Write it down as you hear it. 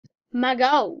My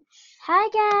goal. Hi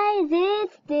guys,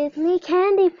 it's Disney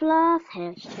Candy Floss.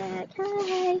 Hashtag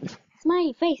hi.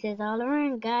 Smiley faces all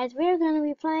around, guys. We're gonna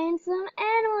be playing some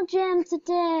Animal Jam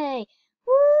today.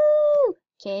 Woo!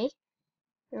 Okay,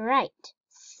 right.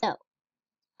 So,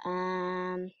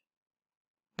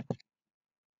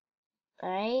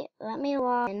 right. Let me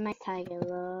log in my Tiger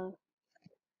Love.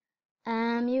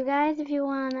 You guys, if you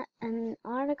want an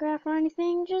autograph or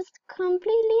anything, just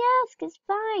completely ask. It's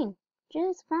fine.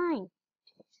 Just fine.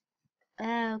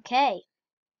 Okay.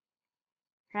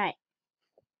 Right.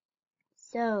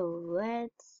 So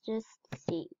let's just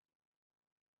see.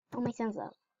 Oh, my sound's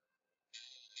low.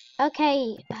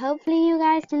 Okay, hopefully you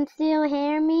guys can still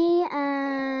hear me.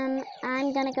 I'm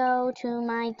gonna go to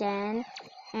my den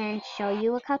and show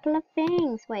you a couple of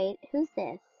things. Wait, who's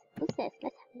this? Who's this?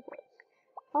 Let's have a look.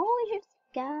 Oh, it's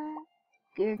got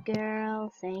good girl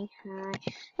saying hi.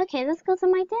 Okay, let's go to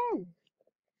my den.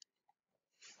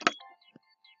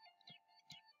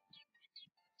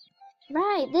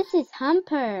 Right, this is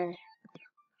Humper.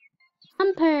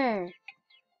 Humper.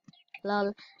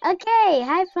 Lol. Okay,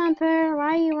 hi Thumper.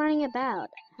 Why are you running about?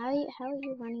 How are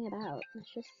you running about?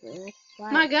 Let's just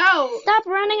My goal. Stop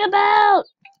running about!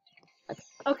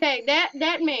 Okay,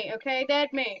 that me. Okay,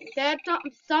 that me. That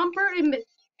Thumper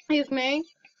is me.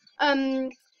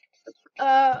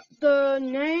 The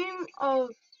name of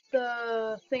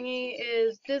the thingy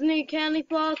is Disney Candy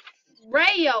Floss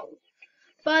Radio.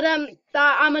 But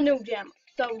I'm a new gem,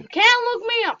 so you can't look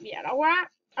me up yet. All right.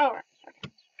 All right.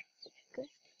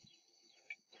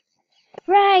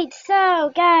 Right,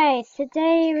 so guys,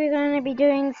 today we're gonna be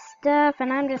doing stuff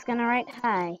and I'm just gonna write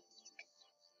hi.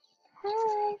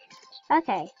 Hi.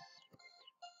 Okay.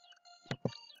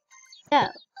 So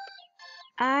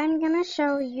I'm gonna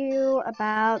show you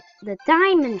about the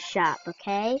diamond shop,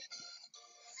 okay?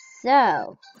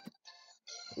 So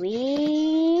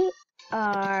we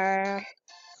are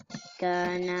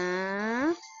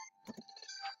gonna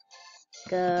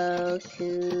go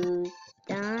to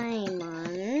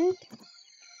diamond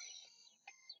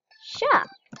shop.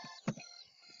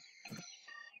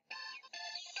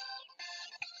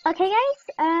 Okay guys,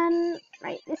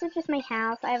 right, this is just my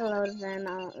house. I have a load of them.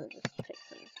 I'll just fix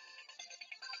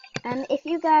them. If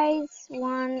you guys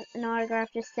want an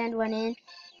autograph, just send one in.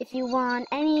 If you want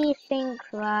anything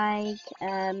like,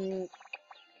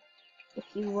 if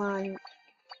you want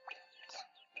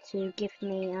to give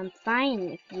me, I'm fine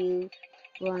if you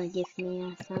want to give me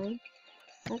a sign.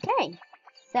 Okay,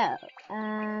 so,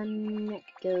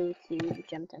 go to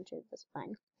Jump Dungeon, that's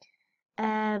fine.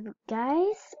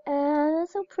 Guys,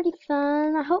 that's all pretty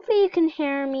fun. Hopefully you can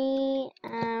hear me.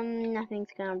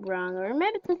 Nothing's gone wrong.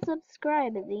 Remember to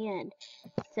subscribe at the end.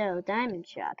 So, Diamond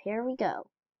Shop, here we go.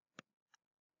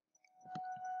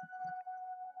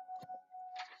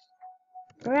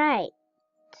 Right.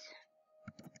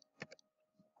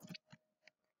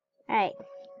 Right.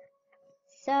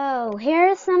 So, here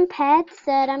are some pets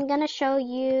that I'm gonna show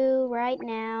you right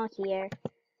now here.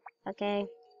 Okay.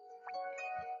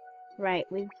 Right,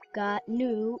 we've got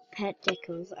new pet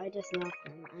decos. I just love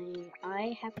them.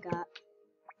 I have got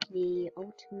the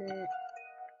ultimate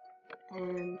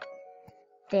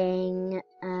thing.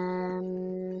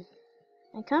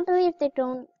 I can't believe they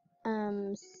don't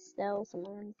sell some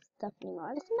of them stuff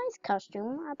anymore. It's a nice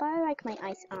costume, but I like my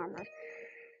ice armor.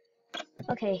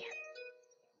 Okay.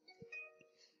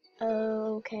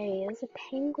 Okay, there's a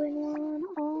penguin one.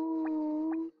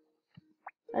 Oh.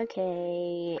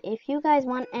 Okay, if you guys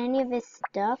want any of this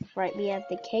stuff, right, we have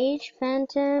the cage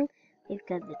phantom, we've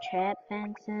got the trap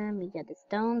phantom, we got the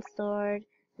stone sword,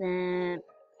 then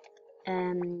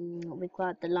we've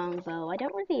got the longbow. I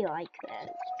don't really like that,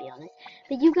 to be honest.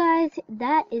 But you guys,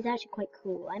 that is actually quite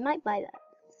cool. I might buy that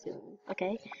soon,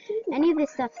 okay? Any of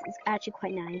this stuff is actually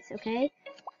quite nice, okay?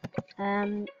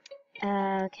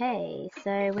 Okay,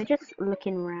 so we're just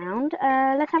looking around.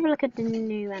 Let's have a look at the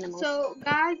new animals. So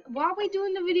guys, why are we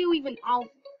doing the video even out?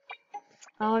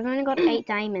 Oh, I've only got 8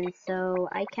 diamonds, so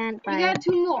I can't buy. We got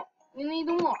 2 more. We need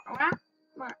more. Alright.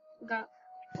 Alright. Got.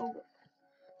 Oh.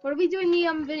 What are we doing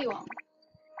the video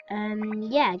on?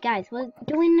 Yeah, guys, we're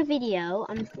doing the video.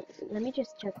 Let me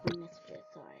just check my messages.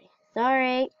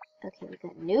 Sorry. Okay, we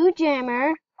got new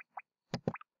jammer.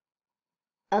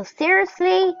 Oh,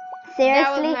 seriously?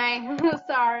 Seriously? That was me.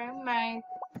 Sorry, me.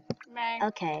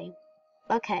 Okay.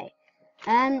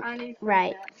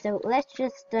 Right. That. So let's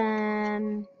just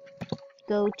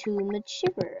go to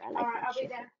Midshiver. I like Alright, I'll be Midshiver.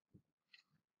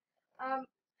 there.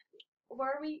 What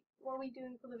are we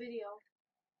doing for the video?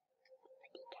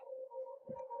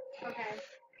 Okay.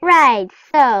 Right,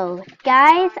 so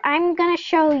guys, I'm gonna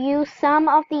show you some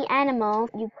of the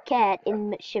animals you get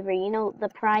in Shiver. You know, the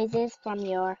prizes from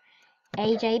your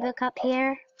AJ book up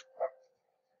here.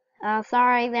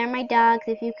 Sorry, they're my dogs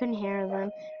if you can hear them.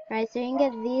 Right, so you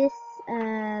can get this,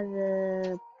 I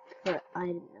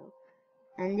don't know.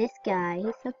 And this guy,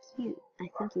 he's so cute. I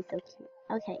think he's so cute.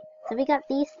 Okay, so we got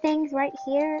these things right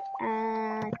here.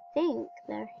 I think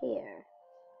they're here.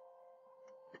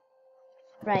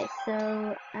 Right,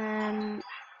 so,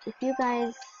 if you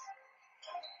guys,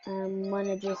 want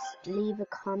to just leave a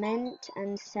comment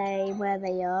and say where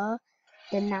they are,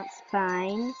 then that's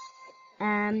fine.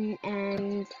 And,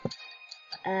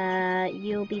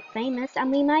 you'll be famous and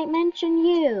we might mention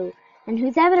you. And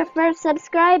who's ever the first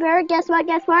subscriber, guess what?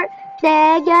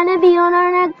 They're gonna be on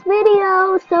our next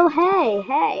video. So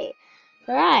hey.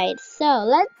 Right, so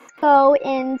let's go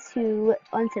onto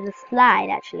the slide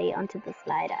actually. Onto the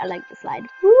slide. I like the slide.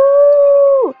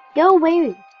 Woo! Go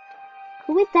away.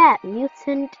 Who is that?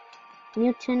 Mutant.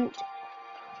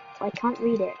 I can't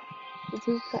read it.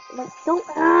 Don't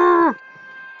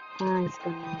it's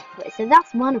gone. So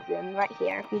that's one of them right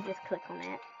here. If you just click on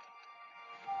it.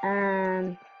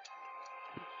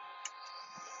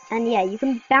 And yeah, you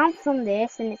can bounce on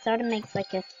this, and it sort of makes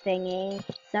like a thingy.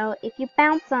 So if you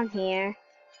bounce on here,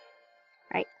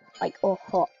 right, like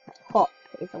hop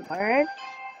is a word.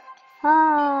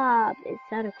 Hop, it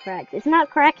sort of cracks. It's not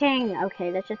cracking.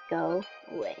 Okay, let's just go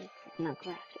away. It's not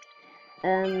cracking.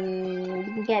 You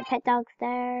can get pet dogs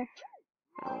there.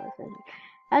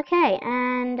 Okay,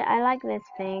 and I like this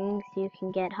thing. So you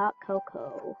can get hot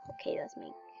cocoa. Okay, that's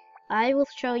me. I will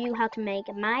show you how to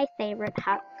make my favorite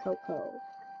hot cocoa.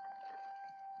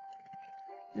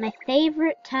 My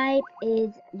favorite type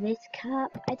is this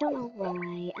cup. I don't know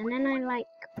why. And then I like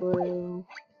blue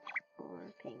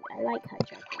or pink. I like hot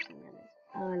chocolate.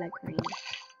 I like green.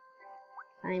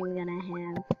 I'm gonna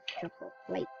have chocolate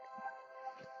flakes.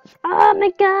 Oh my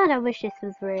god, I wish this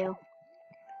was real.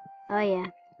 Oh yeah.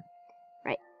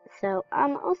 Right. So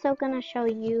I'm also gonna show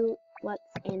you what's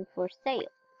in for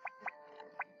sale.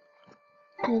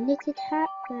 A knitted hat,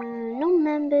 no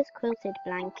members quilted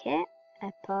blanket,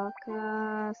 a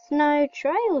parka, snow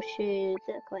trail shoes,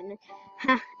 they're quite nice.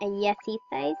 Ha, a Yeti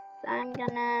face,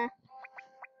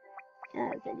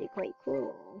 that's really quite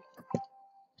cool.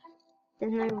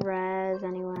 There's no res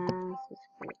anywhere, so it's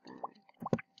pretty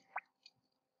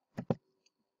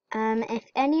bad. If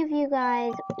any of you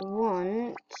guys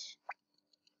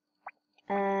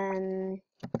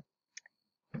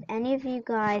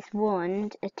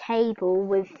want, a table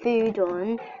with food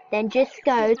on, then just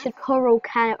go to Coral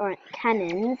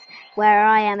Cannons, where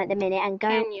I am at the minute, and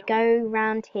go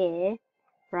round here,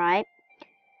 right?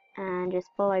 And just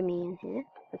follow me in here.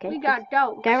 Okay. We got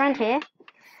those. Go around here,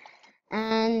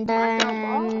 and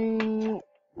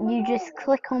you just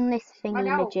click on this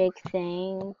thingy-majig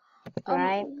thing,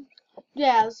 right?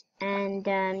 Yes. And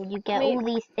you get all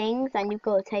these things, and you've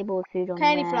got a table with food on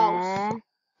Candy there.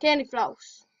 Candy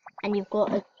floss. And you've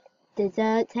got a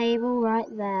dessert table right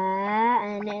there,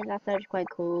 and that's actually quite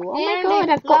cool. Oh my god,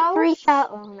 I've got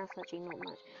 3,000. Oh, that's actually not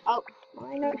much. Oh,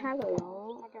 I don't have a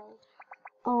lot.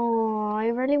 Oh, I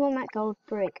really want that gold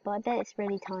brick, but I bet it's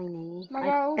really tiny.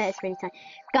 I bet it's really tiny.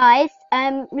 Guys,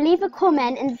 leave a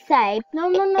comment and say no.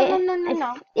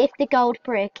 If the gold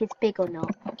brick is big or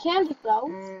not. Candy floss.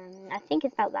 I think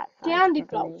it's about that size. Candy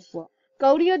floss. What?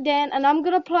 Go to your den, and I'm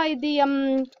gonna play the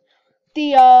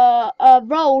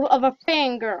role of a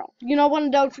fangirl. You know, one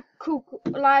of those a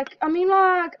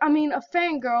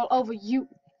fangirl over you.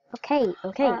 Okay,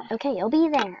 I'll be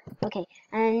there. Okay,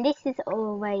 and this is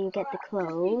all where you get the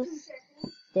clothes.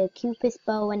 The Cupid's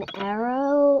bow and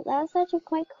arrow, that's actually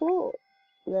quite cool.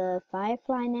 The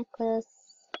firefly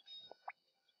necklace.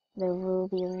 The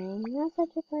ruby ring, that's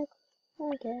actually quite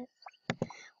cool, I guess.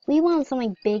 We want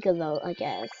something bigger though, I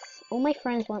guess. All my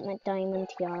friends want that diamond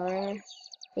tiara.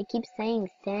 They keep saying,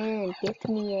 Sam, gift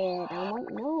me it. I'm like,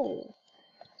 no.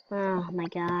 Oh my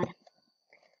god.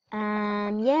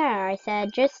 Yeah, I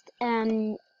said just,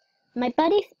 my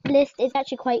buddy list is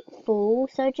actually quite full,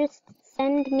 so just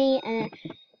send me a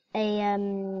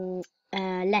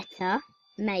letter,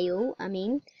 mail,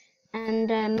 and,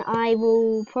 I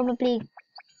will probably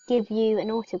give you an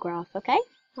autograph, okay?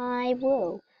 I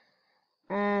will.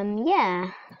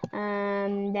 Yeah,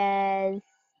 there's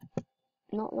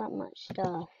not that much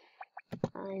stuff.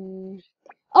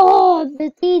 Oh,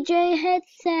 the DJ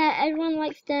headset. Everyone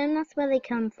likes them. That's where they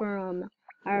come from.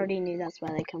 I already knew that's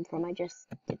where they come from. I just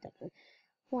did that.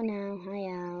 Oh, now, hi,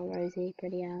 Al, Rosie,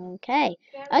 pretty Al. Okay,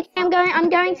 I'm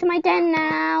going to my den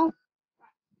now.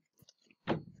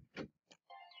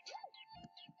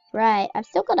 Right, I've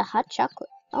still got a hot chocolate.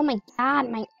 Oh my god,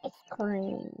 my ice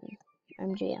cream.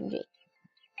 MG.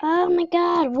 Oh my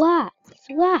god, what?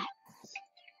 What?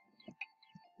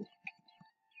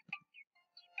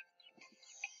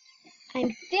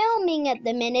 I'm filming at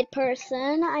the minute,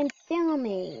 person. I'm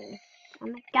filming. Oh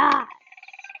my god.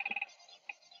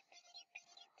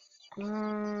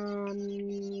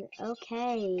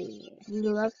 Okay. You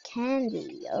love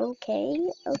candy. Okay.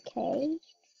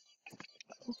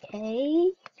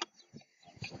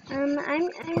 I'm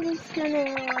just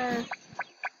gonna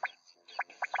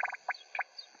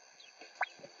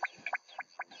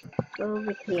go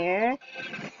over here.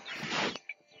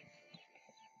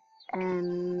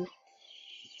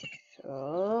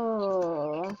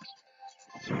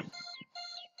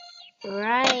 So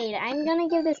right, I'm gonna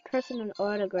give this person an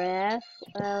autograph.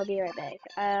 I'll be right back.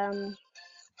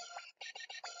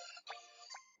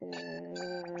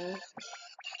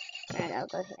 Right, I'll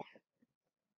go here.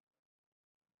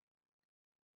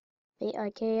 The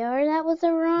RKR, that was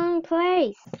the wrong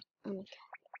place. Oh my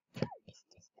god.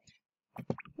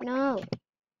 No.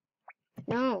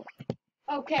 No.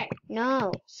 Okay.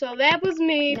 No. So that was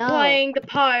me No. playing the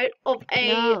part of a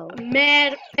No.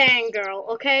 mad fangirl,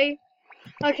 okay?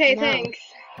 Okay, No. thanks.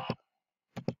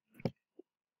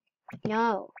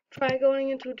 No. Try going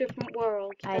into a different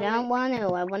world. I don't want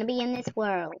to. I want to be in this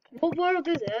world. What world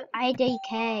is it?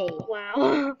 IDK.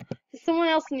 Wow. There's someone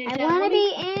else in your I den. want to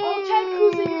be in. I'll check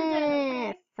who's in your den,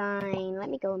 okay? Fine. Let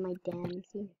me go in my den.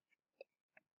 See.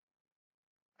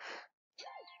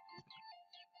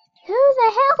 Who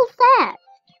the hell's that?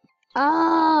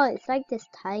 Oh, it's like this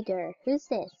tiger. Who's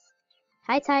this?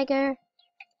 Hi, tiger.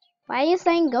 Why are you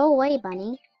saying go away,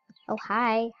 bunny? Oh,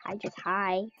 hi. Hi, just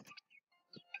hi.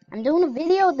 I'm doing a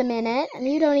video at the minute, and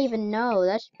you don't even know.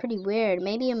 That's pretty weird.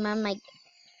 Maybe your mom might...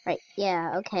 Right,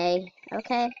 yeah, okay.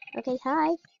 Okay,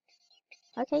 hi.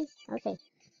 Okay.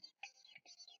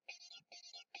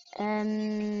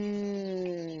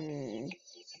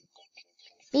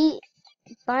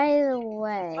 By the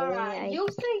way... Alright, you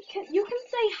can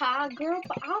say hi, girl,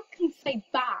 but I can say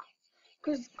bye.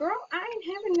 Cause, girl, I ain't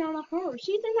having none of her.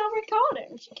 She's in our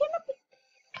recording. She cannot be...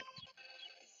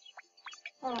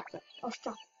 Alright, I'll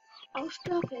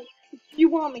stop it if you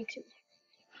want me to.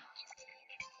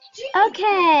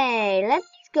 Okay, let's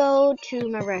go to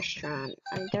my restaurant.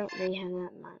 I don't really have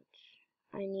that much.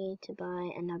 I need to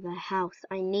buy another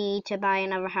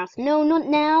house. No, not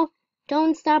now.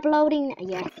 Don't stop loading.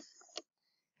 Yes.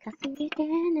 Custom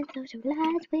weekend and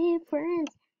socialize with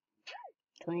friends.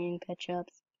 Playing pet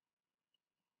shops.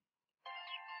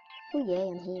 Oh yeah,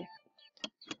 I'm here.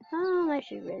 Oh, I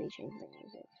should really change the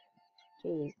music.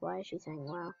 Jeez, why is she saying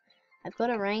wow? I've got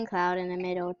a rain cloud in the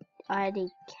middle.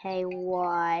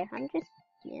 IDKY. I'm just,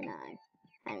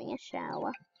 having a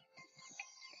shower.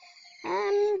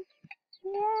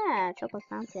 Yeah, chocolate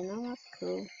fountain. Oh, that's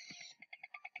cool.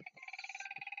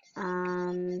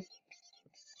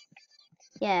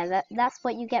 Yeah, that's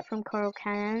what you get from coral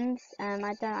cannons.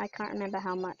 I can't remember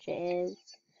how much it is.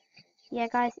 Yeah,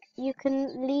 guys, you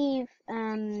can leave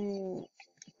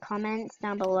comments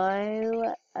down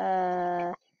below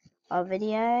our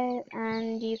video,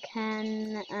 and you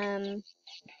can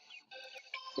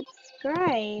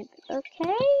subscribe.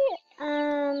 Okay.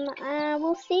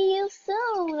 We'll see you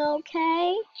soon.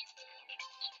 Okay.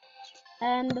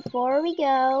 Before we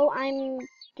go, I'm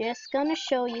just gonna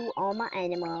show you all my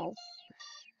animals.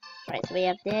 Right, so we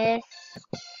have this,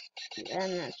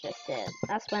 and that's just it.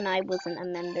 That's when I wasn't a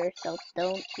member, so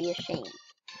don't be ashamed.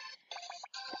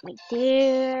 Right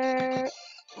there.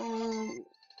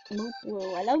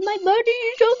 Whoa, I love my bunny,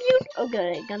 he's so cute.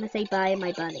 Okay, gonna say bye,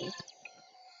 my bunny.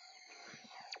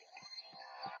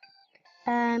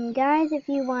 Guys, if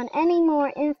you want any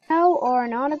more info or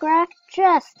an autograph,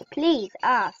 just please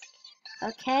ask.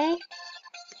 Okay?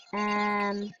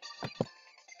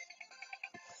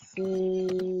 See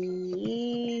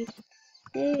you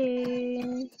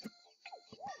soon.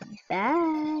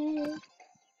 Bye.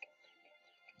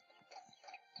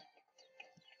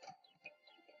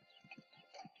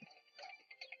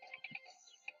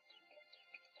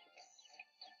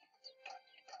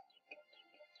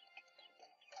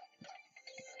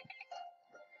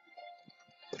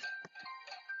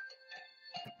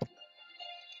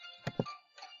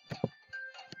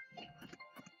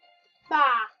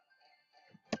 Bye.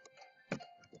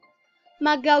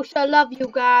 My ghost, I love you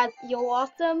guys. You're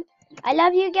awesome. I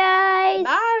love you guys.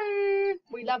 Bye.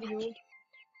 We love you.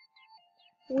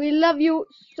 We love you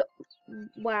so...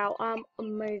 Wow, I'm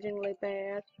amazingly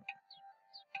bad.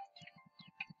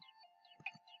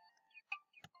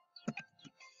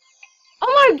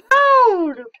 Oh my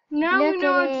god! Now we Look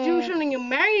know at how to do it. something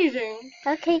amazing.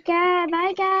 Okay, guys.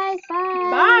 Bye, guys. Bye.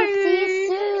 Bye. See you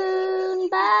soon.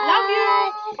 Bye. Love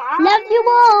you. Bye. Love you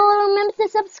all. Remember to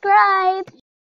subscribe.